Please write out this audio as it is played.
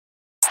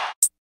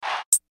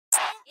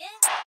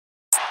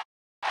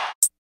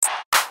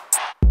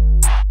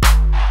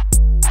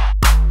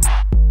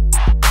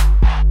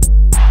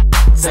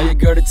Tell your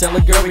girl to tell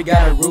a girl we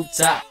got a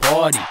rooftop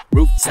party.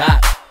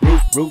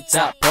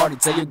 Rooftop party.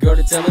 Tell your girl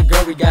to tell a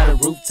girl we got a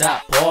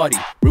rooftop party.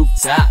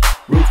 Rooftop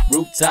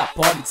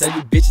party. Tell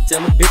your bitch to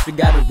tell a bitch we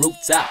got a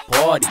rooftop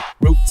party.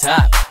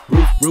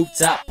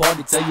 Rooftop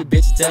party. Tell your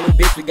bitch to tell a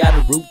bitch we got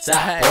a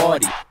rooftop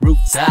party.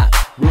 Rooftop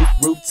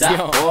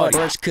party.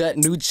 First cut,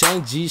 new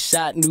chain,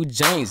 G-shot, new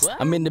James.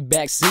 I'm in the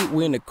back seat,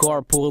 we in the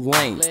carpool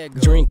lane.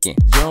 Drinking,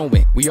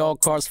 drawing, we all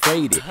cars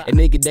faded. And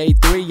nigga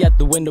Day3rd at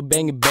the window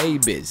banging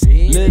babies.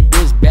 Little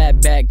bitch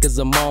bad back cause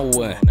I'm on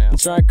one. I'm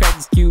trying to crack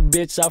this cute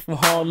bitch off from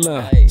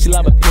Harlem. She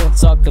like my pimp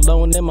talk,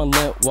 cologne in my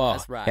limp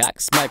wall. Yeah, I can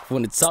smack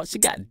from the talk, she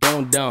got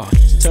dome down.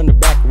 She turned her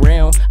back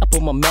around, I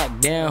put my Mac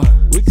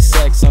down. We can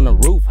sex on the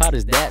roof, how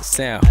does that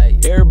sound?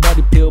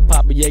 Everybody pill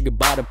poppin', Jaeger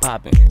body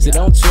poppin'. So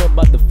don't trip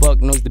about the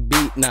fuck, knows the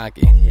beat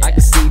knocking. I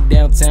can see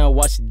downtown,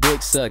 watch your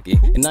dick sucking.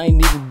 And I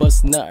ain't even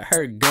bustin' up,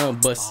 her gun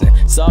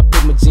bustin'. So I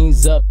put my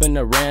jeans up and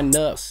I ran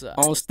up.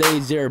 On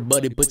stage,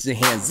 everybody put your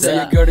hands up. Tell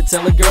your girl to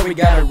tell a girl we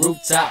got a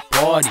rooftop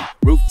party.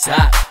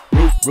 Rooftop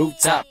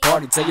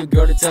party. Tell your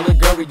girl to tell a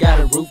girl we got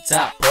a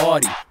rooftop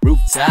party.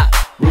 Rooftop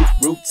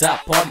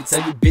party.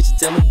 Tell your bitch to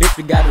tell a bitch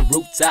we got a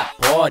rooftop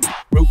party.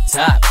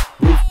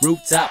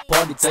 Rooftop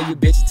party. Tell your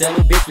bitch to tell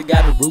a bitch we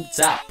got a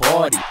rooftop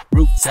party.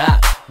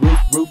 Rooftop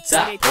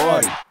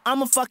party.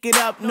 I'ma fuck it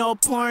up, no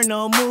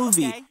porno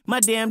movie.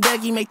 My damn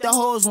Dougie make the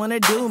hoes wanna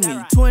do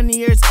me. 20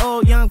 years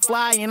old, young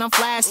fly, and I'm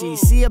flashy.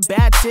 See a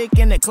bad chick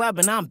in the club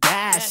and I'm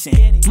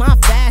bashing. My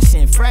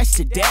fashion, fresh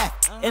to death.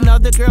 And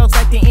other girls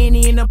like the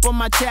Indian up on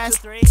my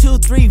chest.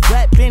 2-3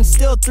 vet, been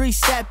still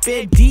 3-step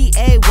it.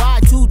 D-A-Y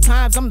 2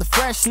 times, I'm the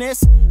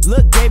freshness.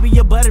 Look, baby,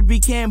 your butter be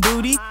can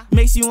booty.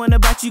 Makes you wanna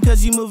bite you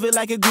cause you move it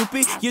like a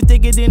groupie. You're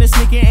thicker than a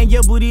sneaker and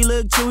your booty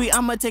look chewy.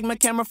 I'ma take my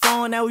camera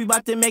phone, now we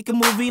about to make a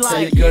movie like.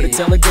 Tell your girl to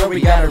tell a girl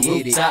we got a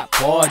rooftop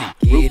party.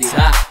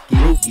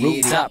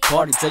 Rooftop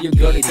party. Tell your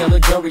girl to tell a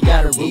girl we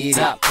got a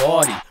rooftop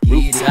party.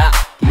 Rooftop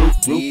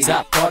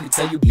party.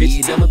 Tell your bitch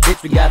to tell a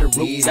bitch we got a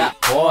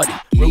rooftop party.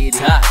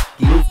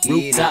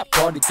 Rooftop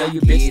party. Tell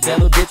your bitch to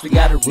tell a bitch we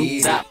got a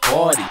rooftop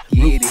party.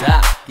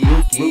 Rooftop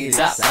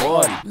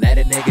party. Let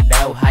a nigga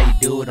know how you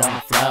do it on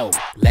the floor.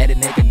 Let a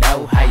nigga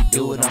know how you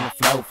do it on the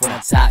floor. From the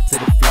top to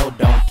the floor,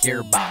 don't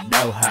care about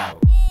no hoe.